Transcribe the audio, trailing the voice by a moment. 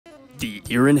The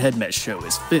Aaron Headmess show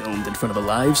is filmed in front of a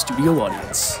live studio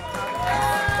audience.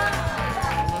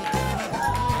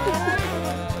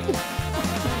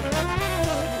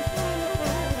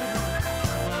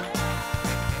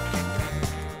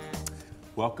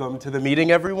 Welcome to the meeting,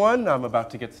 everyone. I'm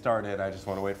about to get started. I just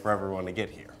want to wait for everyone to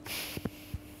get here.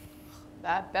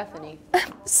 That Bethany.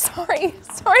 Sorry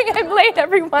I'm late,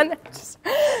 everyone.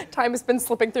 Time has been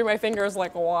slipping through my fingers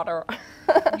like water.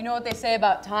 You know what they say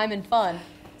about time and fun?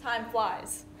 Time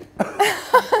flies.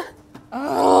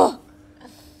 Oh.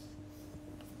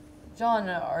 John,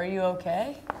 are you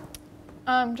okay?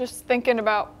 I'm just thinking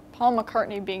about Paul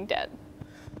McCartney being dead.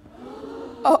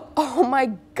 Oh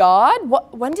my God!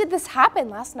 When did this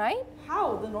happen? Last night?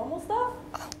 How? The normal stuff?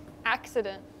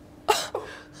 Accident.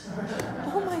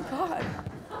 Oh my God!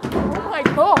 Oh my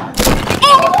God!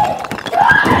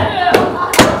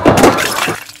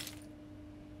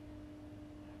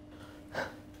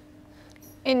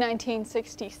 In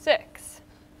 1966.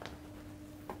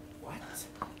 What?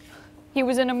 He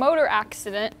was in a motor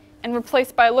accident and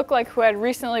replaced by a lookalike who had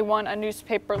recently won a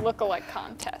newspaper lookalike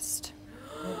contest.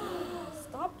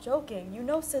 Stop joking. You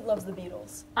know Sid loves the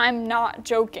Beatles. I'm not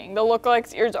joking. The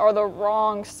lookalike's ears are the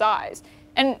wrong size.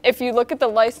 And if you look at the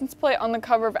license plate on the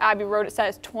cover of Abbey Road, it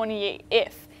says 28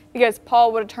 if, because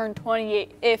Paul would have turned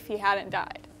 28 if he hadn't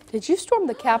died. Did you storm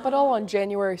the Capitol on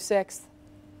January 6th?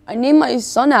 I named my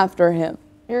son after him.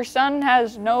 Your son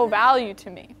has no value to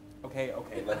me. Okay,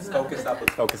 let's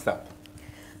focus up.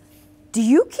 Do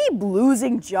you keep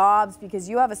losing jobs because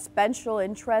you have a special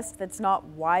interest that's not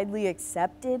widely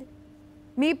accepted?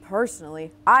 Me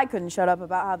personally, I couldn't shut up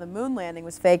about how the moon landing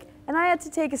was fake, and I had to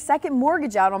take a second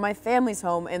mortgage out on my family's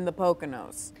home in the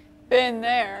Poconos. Been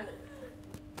there.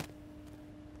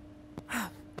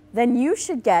 Then you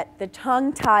should get the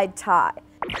tongue-tied tie.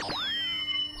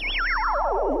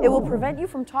 It will prevent you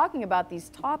from talking about these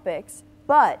topics,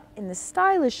 but in the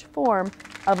stylish form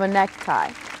of a necktie.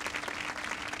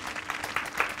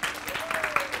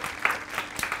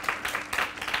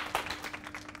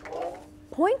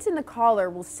 Points in the collar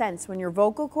will sense when your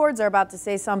vocal cords are about to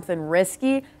say something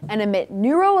risky and emit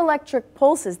neuroelectric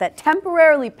pulses that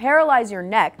temporarily paralyze your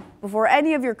neck before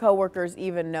any of your coworkers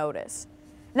even notice.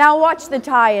 Now watch the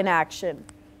tie in action.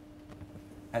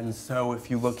 And so if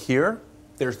you look here,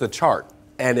 there's the chart,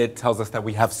 and it tells us that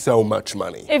we have so much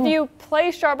money. If you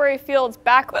play Strawberry Fields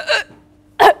backwards,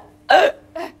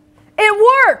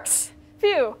 It works!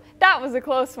 phew, that was a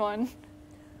close one.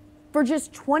 For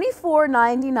just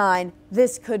 $24.99,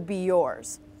 this could be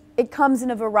yours. It comes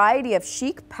in a variety of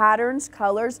chic patterns,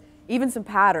 colors, even some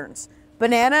patterns.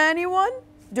 Banana, anyone?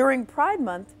 During Pride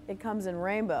Month, it comes in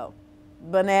rainbow.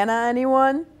 Banana,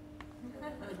 anyone?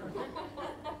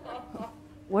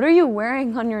 What are you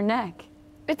wearing on your neck?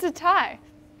 It's a tie.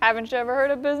 Haven't you ever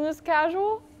heard of business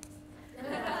casual?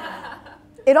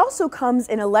 It also comes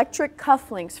in electric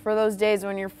cufflinks for those days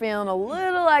when you're feeling a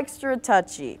little extra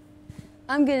touchy.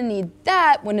 I'm gonna need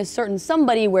that when a certain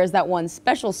somebody wears that one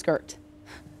special skirt.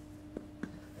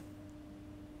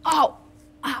 Oh,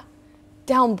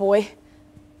 down, boy.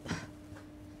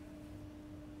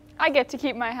 I get to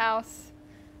keep my house.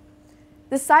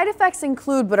 The side effects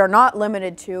include, but are not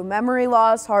limited to, memory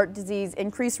loss, heart disease,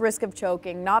 increased risk of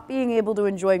choking, not being able to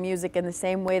enjoy music in the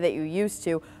same way that you used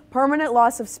to, permanent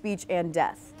loss of speech, and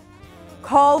death.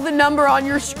 Call the number on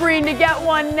your screen to get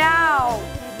one now!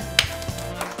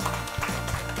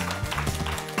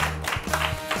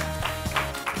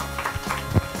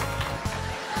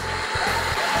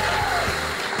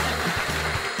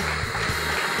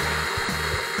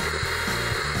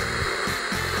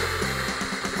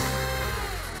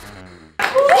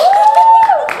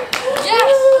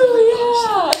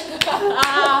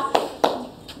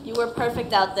 You were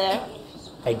perfect out there.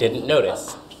 I didn't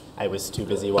notice. I was too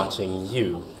busy watching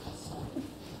you.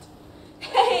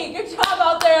 Hey, good job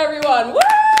out there, everyone. Woo!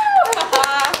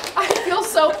 I feel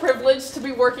so privileged to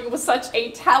be working with such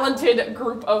a talented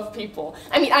group of people.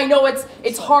 I mean, I know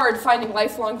it's hard finding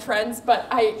lifelong friends, but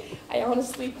I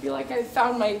honestly feel like I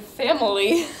found my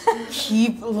family.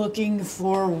 Keep looking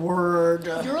forward.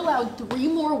 You're allowed 3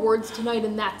 more words tonight,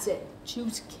 and that's it.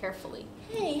 Choose carefully.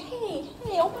 Hey,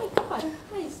 oh my God,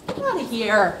 guys, get out of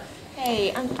here.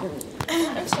 Hey, I'm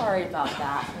sorry about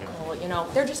that, Nicole. You know,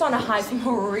 they're just on a high from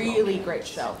a really great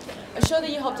show. A show that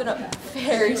you helped in a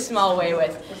very small way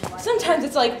with. Sometimes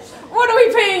it's like, what are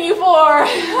we paying you for?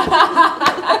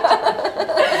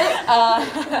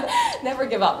 Never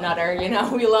give up, Nutter. You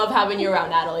know, we love having you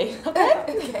around, Natalie.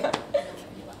 Okay?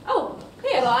 Oh,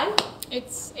 hey, Adeline.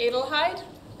 It's Adelheid.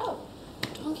 Oh.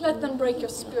 Don't let them break your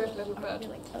spirit, little bird.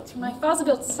 My father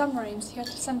built submarines. He had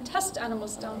to send test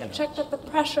animals down to check that the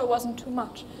pressure wasn't too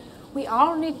much. We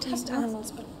all need test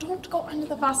animals, but don't go under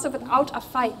the Wasser without a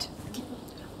fight.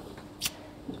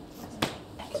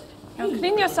 Now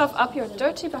clean yourself up. You're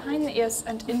dirty behind the ears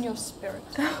and in your spirit.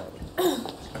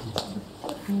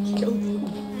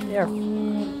 There.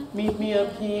 Meet me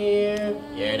up here.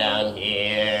 You're down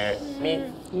here.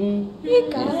 Hey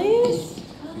guys,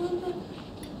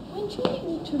 when do you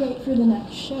need to wait for the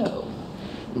next show?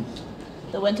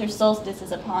 The winter solstice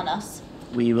is upon us.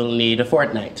 We will need a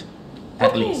fortnight,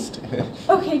 at least.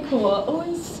 Okay, cool.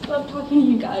 Always love talking to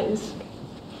you guys.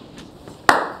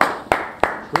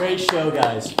 Great show,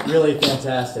 guys. Really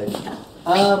fantastic. Can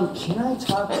I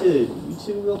talk to you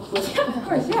two real quick? Yeah, of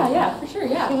course. Yeah, for sure,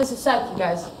 yeah. Give us a sec, you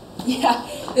guys. Yeah,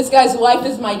 this guy's wife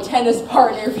is my tennis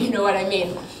partner, if you know what I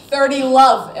mean. 30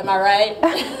 love, am I right?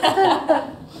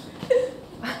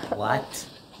 What?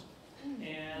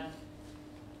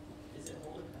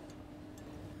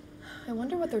 I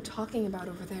wonder what they're talking about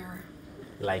over there.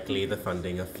 Likely the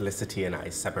funding of Felicity and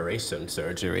I's separation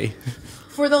surgery.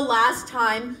 For the last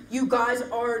time, you guys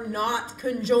are not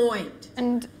conjoined.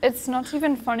 And it's not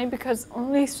even funny because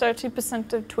only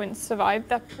 30% of twins survived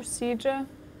that procedure.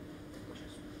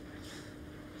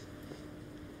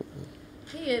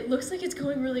 Hey, it looks like it's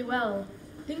going really well.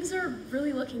 Things are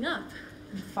really looking up.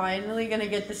 I'm finally gonna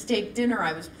get the steak dinner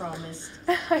I was promised.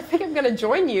 I think I'm gonna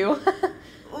join you.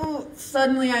 Ooh,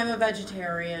 suddenly I'm a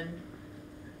vegetarian.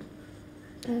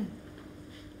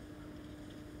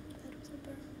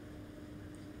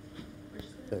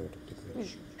 Third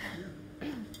degree.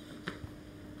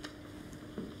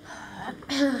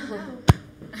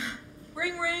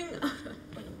 Ring, ring.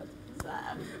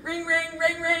 Ring, ring,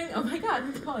 ring, ring. Oh my God,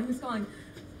 who's calling? Who's calling?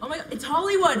 Oh my God, it's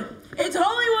Hollywood. It's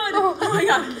Hollywood. Oh my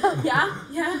God.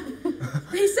 Yeah.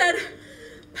 They said,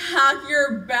 pack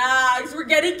your bags. We're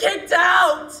getting kicked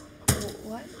out.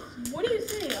 What? What are you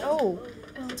saying?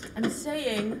 I'm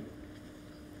saying.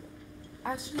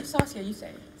 Actually, Saskia, you say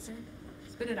it.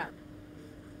 Spit it out.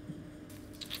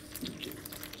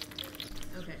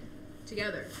 Okay.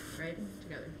 Together, right?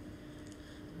 Together.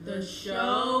 The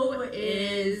show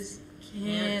is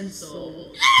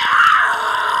canceled.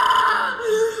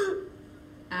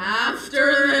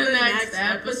 After the next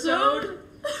episode,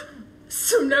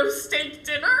 so no steak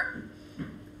dinner?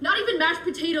 Not even mashed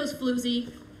potatoes,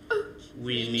 Floozy.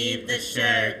 We need the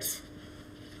shirt.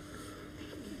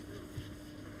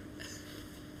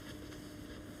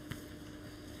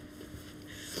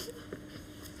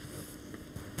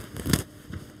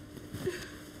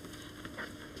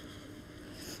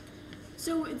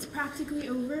 So it's practically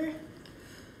over?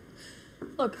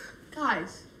 Look,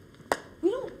 guys,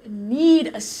 we don't need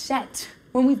a set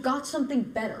when we've got something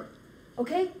better,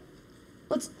 okay?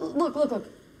 Let's, look.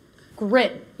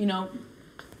 Grit,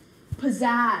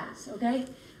 pizzazz, okay?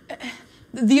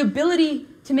 The ability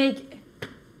to make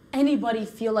anybody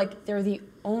feel like they're the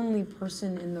only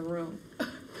person in the room. I'm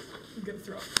gonna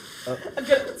throw up. I'm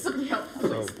gonna, somebody help,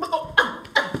 please.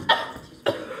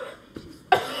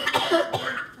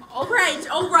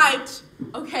 All right.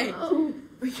 Okay,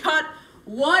 we got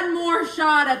one more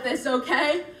shot at this,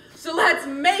 okay? So let's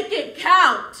make it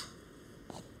count.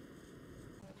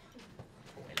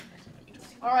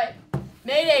 All right,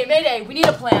 Mayday, we need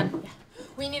a plan.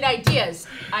 We need ideas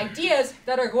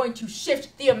that are going to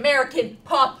shift the American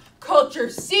pop culture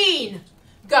scene.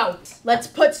 Go. Let's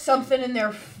put something in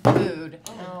their food.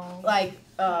 Like,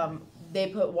 they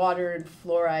put water and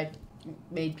fluoride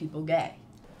made people gay.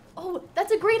 Oh,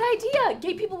 that's a great idea.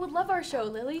 Gay people would love our show,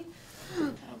 Lily.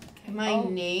 My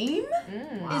name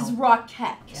is Wow.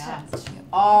 Rockette. Yeah.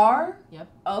 R. Yep.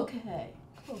 Okay.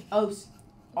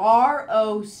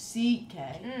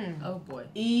 R-O-C-K. Oh boy.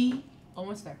 E.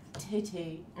 Almost there.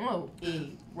 T-T. Oh.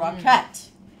 E. Rockette.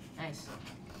 Nice.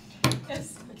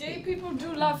 Yes, gay people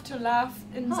do love to laugh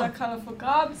in the colorful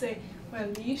garbs. They wear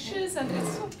leashes, and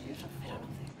it's so beautiful.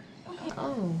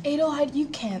 Adelheid, you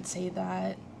can't say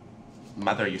that.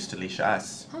 Mother used to leash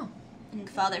us.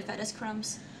 Father fed us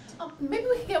crumbs. Maybe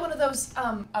we could get one of those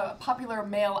popular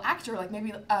male actor, like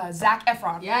maybe Zac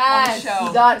Efron Yes, on the show.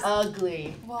 He got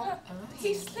ugly. Well,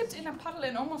 he slipped in a puddle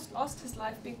and almost lost his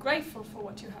life. Be grateful for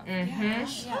what you have.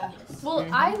 Yeah. Well,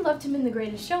 I loved him in The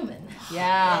Greatest Showman.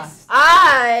 Yeah.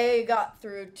 I got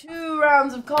through 2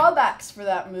 rounds of callbacks for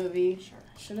that movie.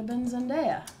 Should have been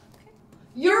Zendaya.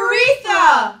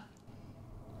 Urethra!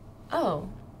 Oh.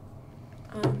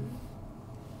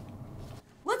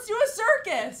 Let's do a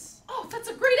circus. Oh, that's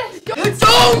a great idea.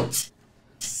 Don't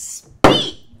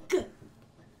speak!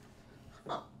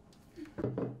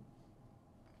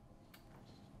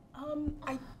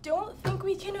 I don't think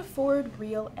we can afford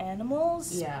real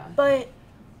animals. Yeah. But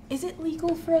Is it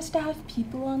legal for us to have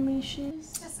people on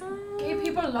leashes? Gay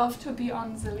people love to be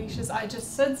on the leashes. I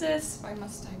just said this. Why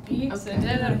must I be?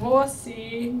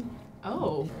 Okay.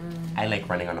 Oh. I like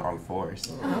running on all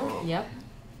fours. Oh. Yep.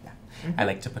 I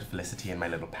like to put Felicity in my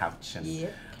little pouch and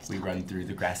we run through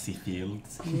the grassy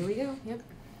fields. Here we go. Yep.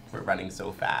 We're running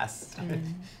so fast.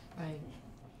 Right.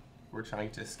 We're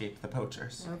trying to escape the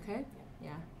poachers. Okay.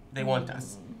 Yeah. They want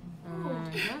us.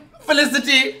 Yeah.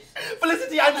 Felicity!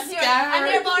 Felicity, I'm scared! I'm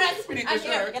here, bonus! We need I'm the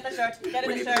here. shirt. Get the shirt. Get in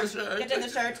We the need shirt. the shirt. Get in the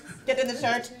shirt. Get in the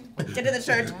shirt. Get in the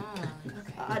shirt.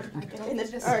 God, get in the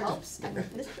shirt. Get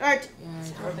in the shirt.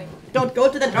 Don't go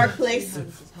to the dark place.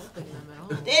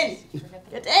 Get in.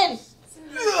 Get in.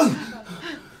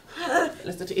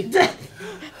 Felicity. Yeah,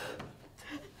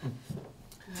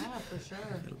 for sure.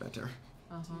 A little better.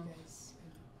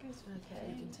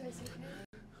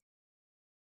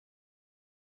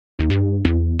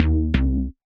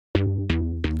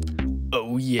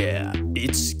 Oh yeah,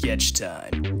 it's sketch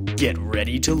time. Get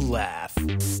ready to laugh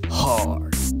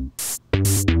hard.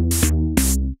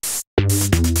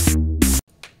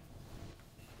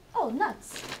 Oh,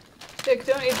 nuts. Dick,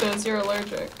 don't eat those, you're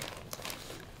allergic.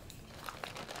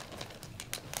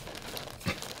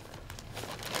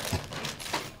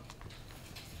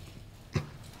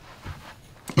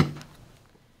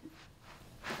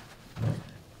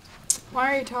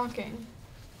 Why are you talking?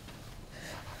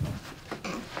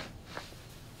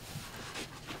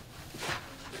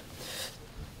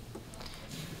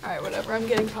 Alright, whatever, I'm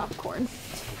getting popcorn.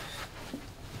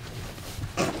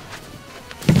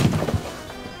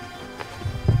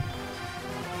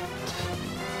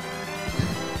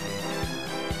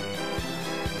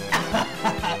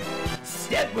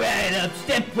 Step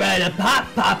right up, hot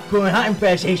popcorn, hot and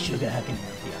fresh. Hey, sugar, how can I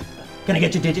help you? Can I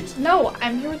get your digits? No,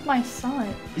 I'm here with my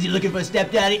son. Is he looking for a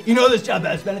stepdaddy? You know this job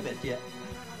has benefits, yeah?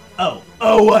 Oh,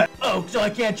 what? Oh, so I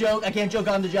can't joke? I can't joke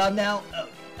on the job now? Oh,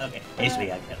 okay. Hey,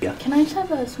 sweetie, yeah. Can I just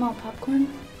have a small popcorn?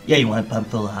 Yeah, you want a pump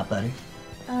full of hot butter?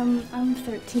 I'm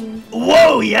 13.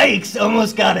 Whoa, yikes,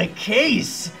 almost got a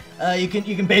case. You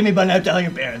can pay me, but not tell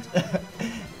your parents.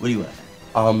 What do you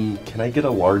want? Can I get a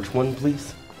large one,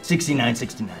 please?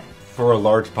 $69.69. For a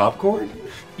large popcorn?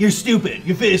 You're stupid.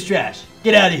 Your fit is trash.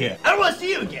 Get out of here. I don't want to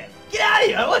see you again. Get out of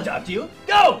here. I don't want to talk to you.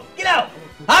 Go. Get out.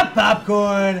 Hot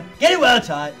popcorn. Get it while it's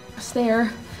hot. It's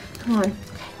there. Come on. Okay.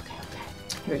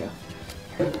 Here we go.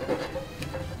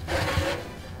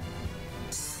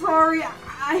 Sorry,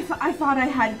 I thought I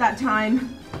had that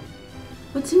time.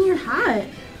 What's in your hat?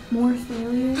 More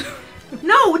failure?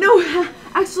 No,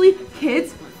 actually,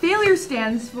 kids, failure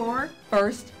stands for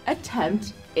first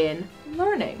attempt in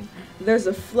learning. There's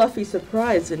a fluffy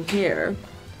surprise in here.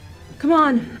 Come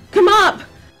on, come up!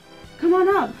 Come on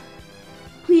up.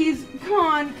 Please,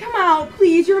 come out,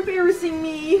 please, you're embarrassing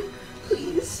me.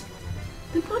 Please.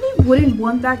 The bunny wouldn't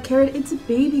want that carrot. It's a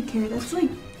baby carrot. That's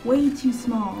like way too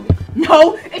small.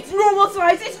 No, it's normal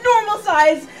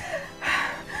size.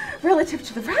 Relative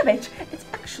to the rabbit, it's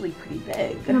actually pretty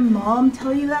big. Did a mom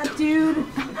tell you that, dude?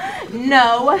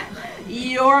 No,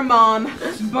 your mom.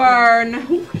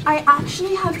 Burn. I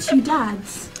actually have two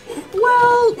dads.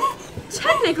 Well,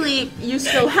 technically, you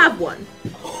still have one.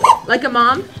 Like a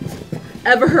mom.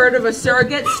 Ever heard of a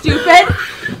surrogate, stupid?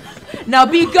 Now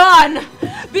be gone!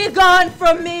 Be gone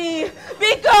from me!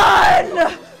 Be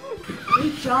gone!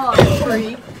 Good job,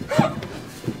 freak.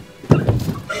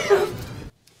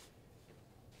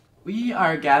 We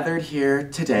are gathered here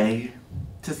today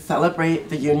to celebrate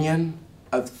the union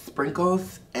of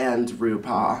Sprinkles and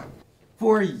RuPaul.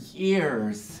 For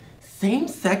years,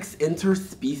 same-sex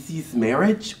interspecies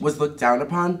marriage was looked down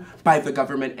upon by the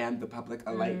government and the public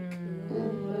alike.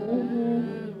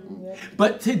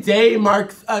 But today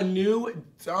marks a new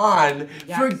dawn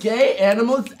for gay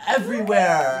animals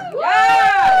everywhere.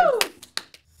 Yes!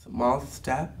 Small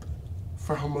step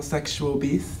for homosexual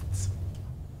beasts.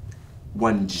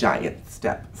 One giant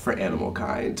step for animal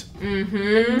kind.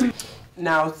 Mm-hmm.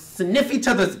 Now sniff each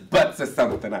other's butts or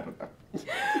something, I don't know.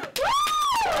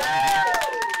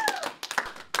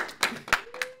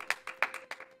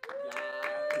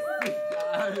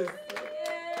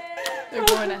 They're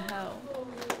going to hell.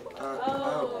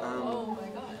 Oh my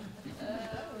god.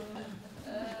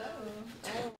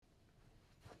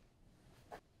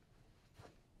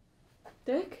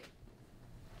 Dick?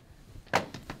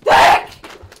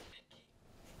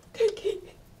 Dicky.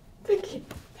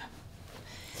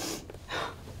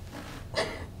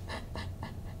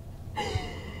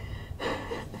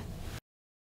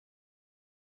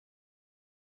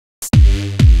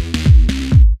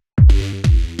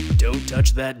 Don't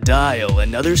touch that dial,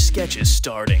 another sketch is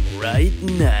starting right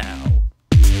now.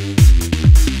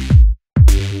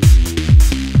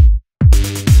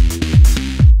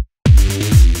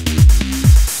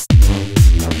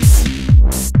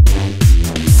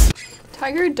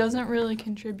 Tiger doesn't really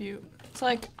contribute. It's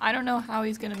like, I don't know how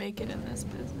he's gonna make it in this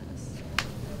business.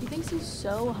 He thinks he's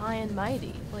so high and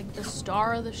mighty, like the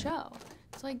star of the show.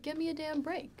 It's like, give me a damn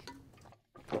break.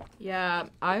 Yeah,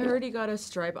 I heard he got a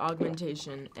stripe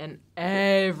augmentation, and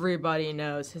everybody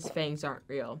knows his fangs aren't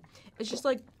real. It's just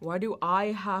like, why do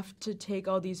I have to take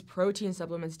all these protein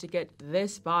supplements to get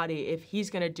this body if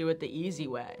he's gonna do it the easy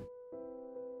way?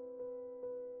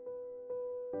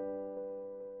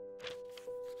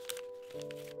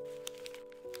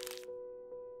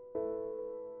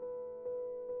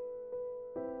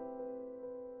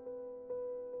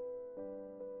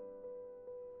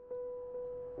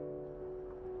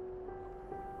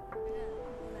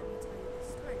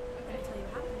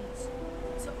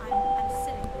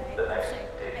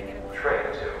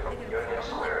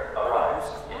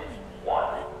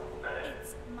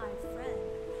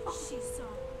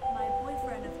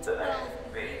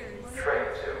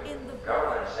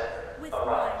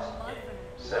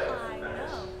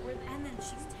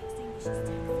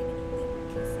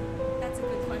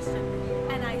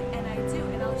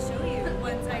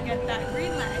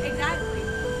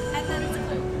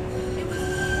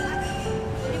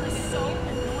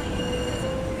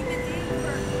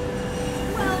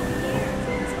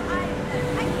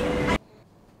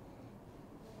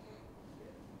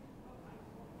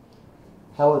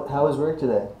 How was work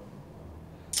today?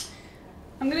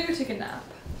 I'm gonna go take a nap.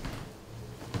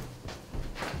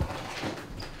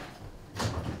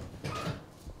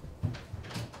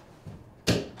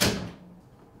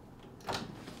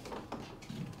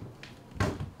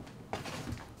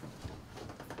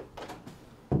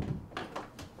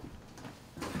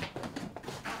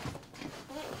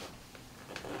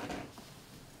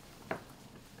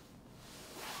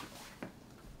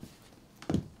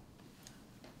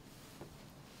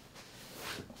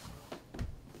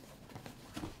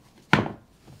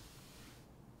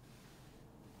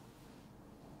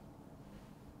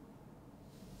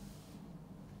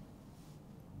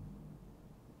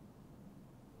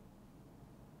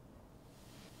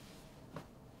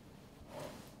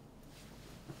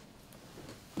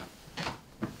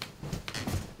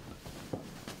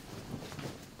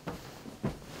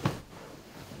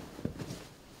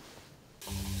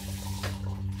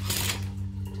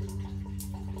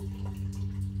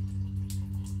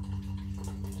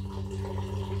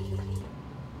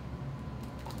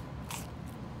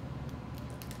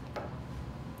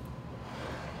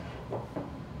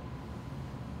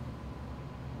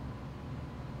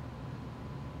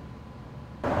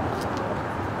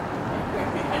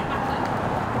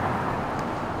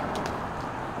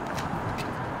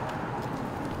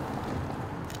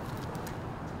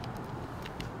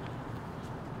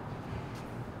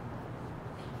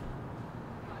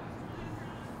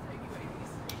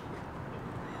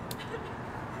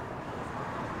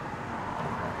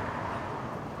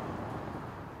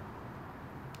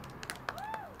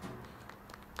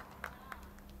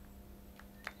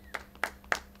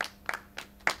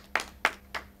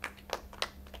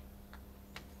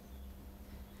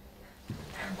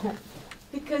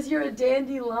 Because you're a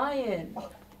dandelion.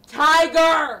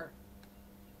 Tiger!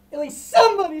 At least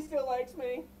somebody still likes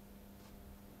me.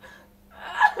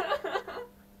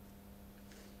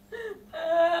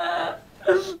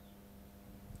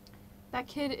 That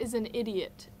kid is an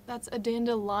idiot. That's a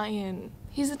dandelion.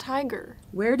 He's a tiger.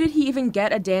 Where did he even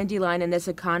get a dandelion in this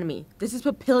economy? This is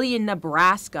Papillion,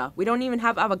 Nebraska. We don't even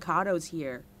have avocados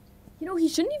here. You know, he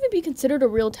shouldn't even be considered a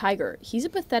real tiger. He's a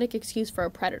pathetic excuse for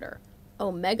a predator.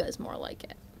 Omega is more like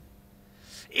it.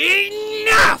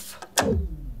 Enough!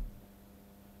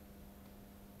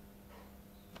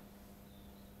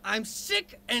 I'm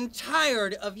sick and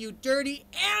tired of you dirty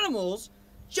animals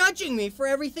judging me for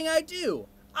everything I do.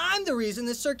 I'm the reason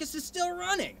the circus is still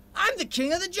running. I'm the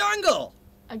king of the jungle.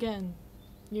 Again,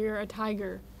 you're a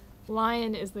tiger.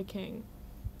 Lion is the king.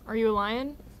 Are you a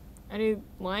lion? Any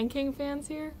Lion King fans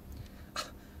here?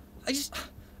 I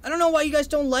don't know why you guys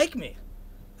don't like me.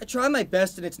 I try my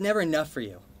best and it's never enough for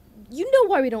you. You know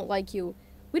why we don't like you.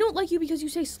 We don't like you because you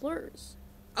say slurs.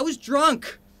 I was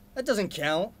drunk. That doesn't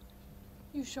count.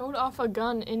 You showed off a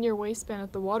gun in your waistband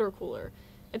at the water cooler.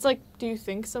 It's like, do you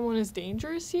think someone is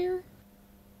dangerous here?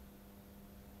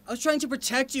 I was trying to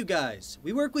protect you guys.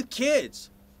 We work with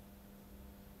kids.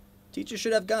 Teachers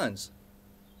should have guns.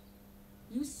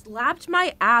 You slapped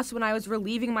my ass when I was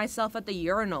relieving myself at the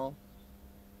urinal.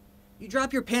 You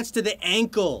drop your pants to the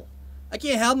ankle. I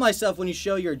can't help myself when you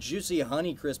show your juicy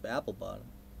Honeycrisp apple bottom.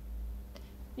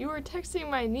 You were texting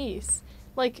my niece.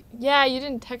 Like, yeah, you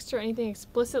didn't text her anything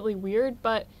explicitly weird,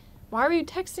 but why were you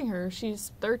texting her?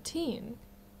 She's 13.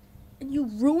 And you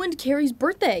ruined Carrie's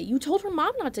birthday. You told her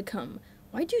mom not to come.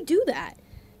 Why'd you do that?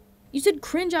 You said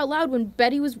cringe out loud when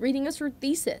Betty was reading us her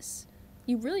thesis.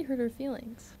 You really hurt her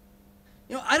feelings.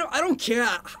 You know, I don't care.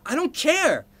 I don't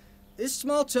care. This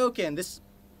small token, this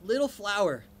little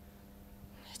flower,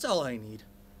 it's all I need.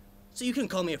 So you can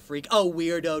call me a freak. Oh,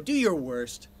 weirdo, do your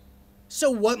worst.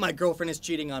 So what my girlfriend is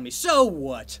cheating on me? So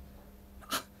what?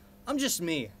 I'm just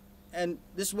me. And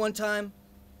this one time,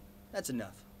 that's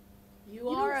enough. You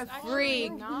are a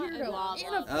freak, not a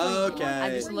lava. Okay.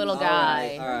 I'm just a little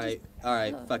guy. All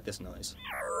right. Fuck this noise.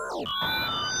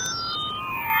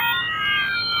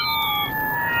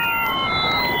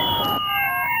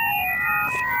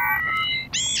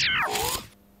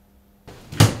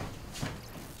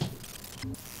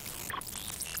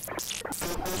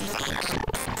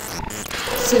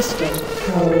 System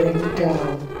powering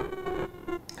down.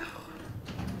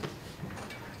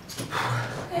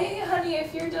 Hey, honey,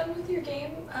 if you're done with your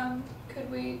game,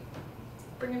 could we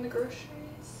bring in the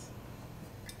groceries?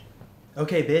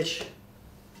 Okay, bitch.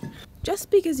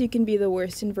 Just because you can be the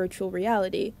worst in virtual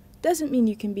reality doesn't mean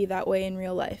you can be that way in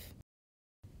real life.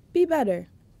 Be better.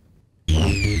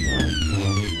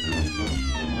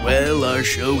 Well, our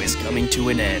show is coming to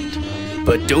an end.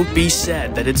 But don't be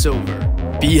sad that it's over.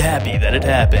 Be happy that it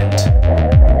happened.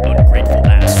 Ungrateful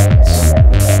assholes.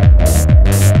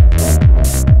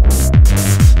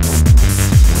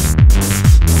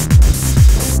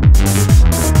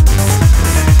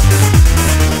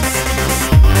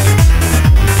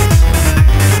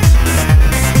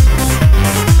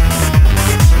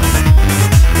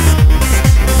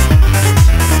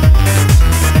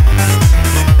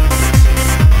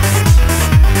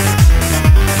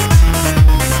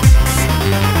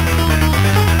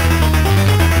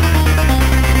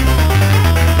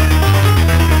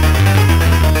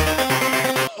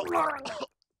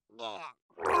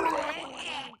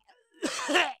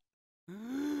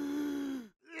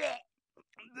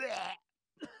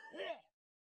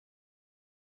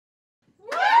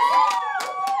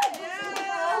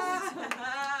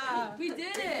 We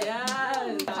did it!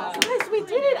 Yes! Guys, we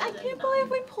did it! I can't believe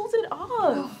we pulled it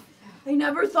off! I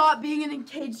never thought being an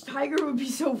encaged tiger would be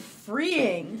so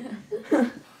freeing.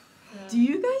 Do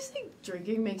you guys think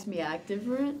drinking makes me act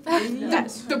different?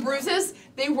 Yes, the bruises,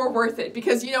 they were worth it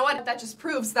because you know what? That just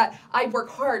proves that I work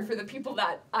hard for the people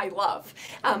that I love.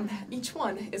 Each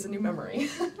one is a new memory.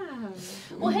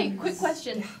 Well, hey, quick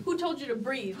question. Who told you to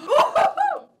breathe?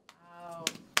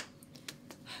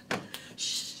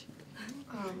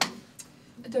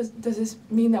 Does this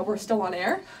mean that we're still on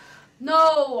air?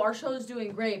 No, our show's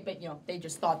doing great, but they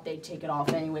just thought they'd take it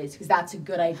off anyways, because that's a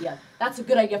good idea. That's a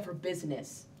good idea for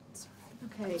business.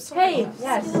 Okay. Hey,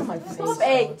 yes. Stop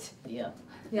it. Yeah.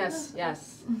 Yes.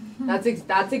 That's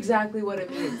exactly what it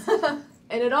means.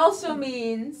 And it also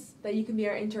means that you can be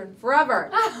our intern forever.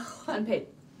 Unpaid.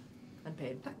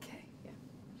 Okay. Yeah.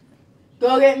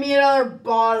 Go get me another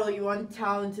bottle, you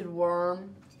untalented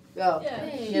worm. Go. Yeah.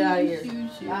 Get out of here.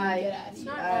 Bye. It's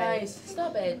not nice.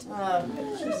 Stop it.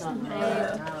 She's not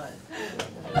nice.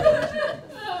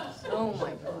 Oh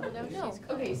my god. No.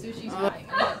 Okay, so she's fine.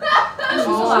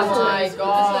 Oh my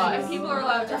god. And people are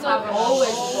allowed to That's have always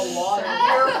the water.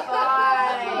 You're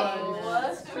fine.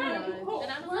 And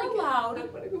I'm like allowed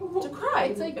To cry.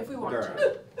 It's like if we want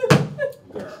to.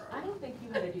 I don't think you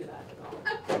gotta do that at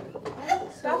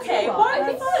all. Okay,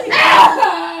 why?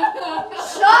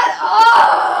 Shut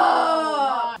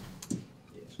up!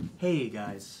 Hey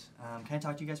guys, can I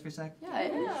talk to you guys for a sec?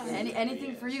 Yeah.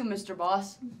 Anything for you, Mr.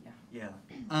 Boss. Yeah.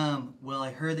 Well,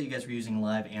 I heard that you guys were using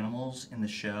live animals in the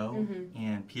show,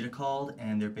 and PETA called,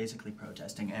 and they're basically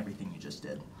protesting everything you just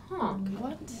did. Huh.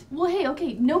 What? Well, hey,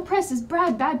 okay, no press is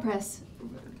bad press.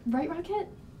 Right, Rocket?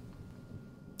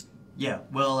 Yeah,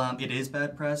 well, it is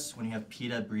bad press when you have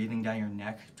PETA breathing down your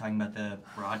neck talking about the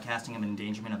broadcasting of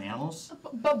endangerment of animals.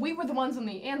 But we were the ones in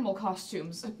the animal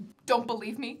costumes. Don't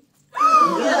believe me?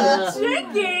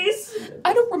 Chickies!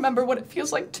 I don't remember what it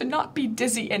feels like to not be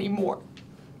dizzy anymore.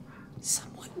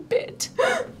 Someone bit.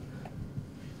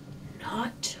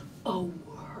 Not a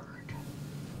word.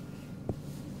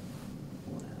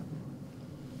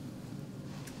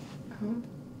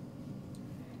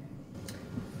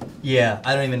 Yeah,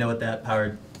 I don't even know what that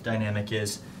power dynamic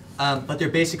is. But they're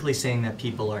basically saying that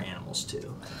people are animals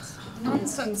too.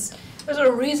 Nonsense. There's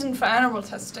a reason for animal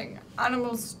testing.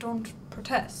 Animals don't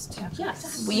protest.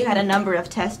 Yes. We had a number of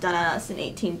tests done on us in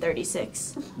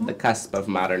 1836. The cusp of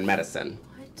modern medicine.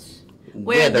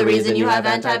 We're the reason you have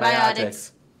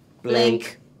antibiotics.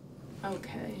 Blink.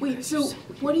 Okay. Wait, so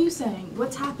what are you saying?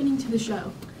 What's happening to the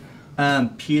show?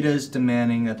 PETA's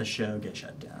demanding that the show get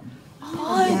shut down.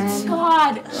 Oh,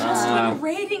 God. Just when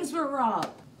ratings were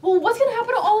up. Well, what's gonna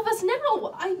happen to all of us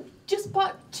now? I just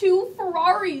bought 2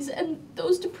 Ferraris, and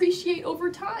those depreciate over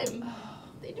time.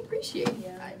 They depreciate.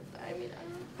 Yeah. I mean,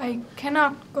 I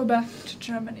cannot go back to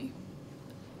Germany.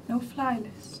 No fly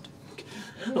list.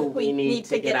 We need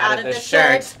to get out of this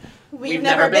shirt. We've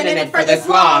never been in it for this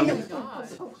long.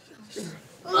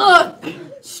 Ugh!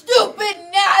 Stupid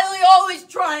Natalie always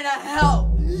trying to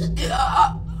help!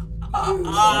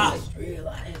 Just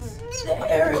realize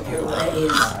the error of your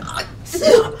ways.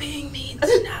 Stop being mean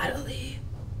to Natalie.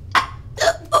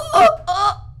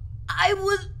 I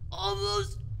was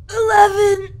almost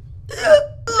 11.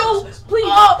 No,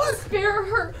 please, spare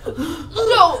her.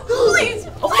 No, please.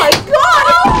 Oh my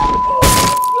god!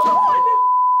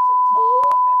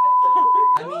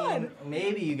 I mean,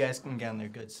 maybe you guys can get on their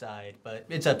good side, but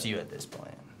it's up to you at this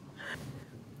point.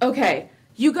 Okay,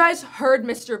 you guys heard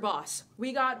Mr. Boss.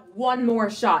 We got one more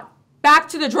shot. Back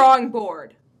to the drawing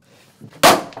board.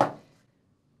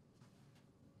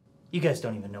 You guys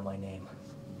don't even know my name.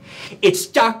 It's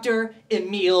Dr.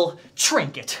 Emil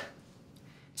Trinket,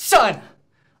 son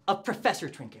of Professor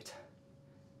Trinket.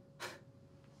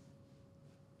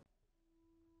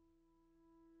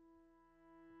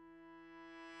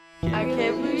 I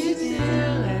can't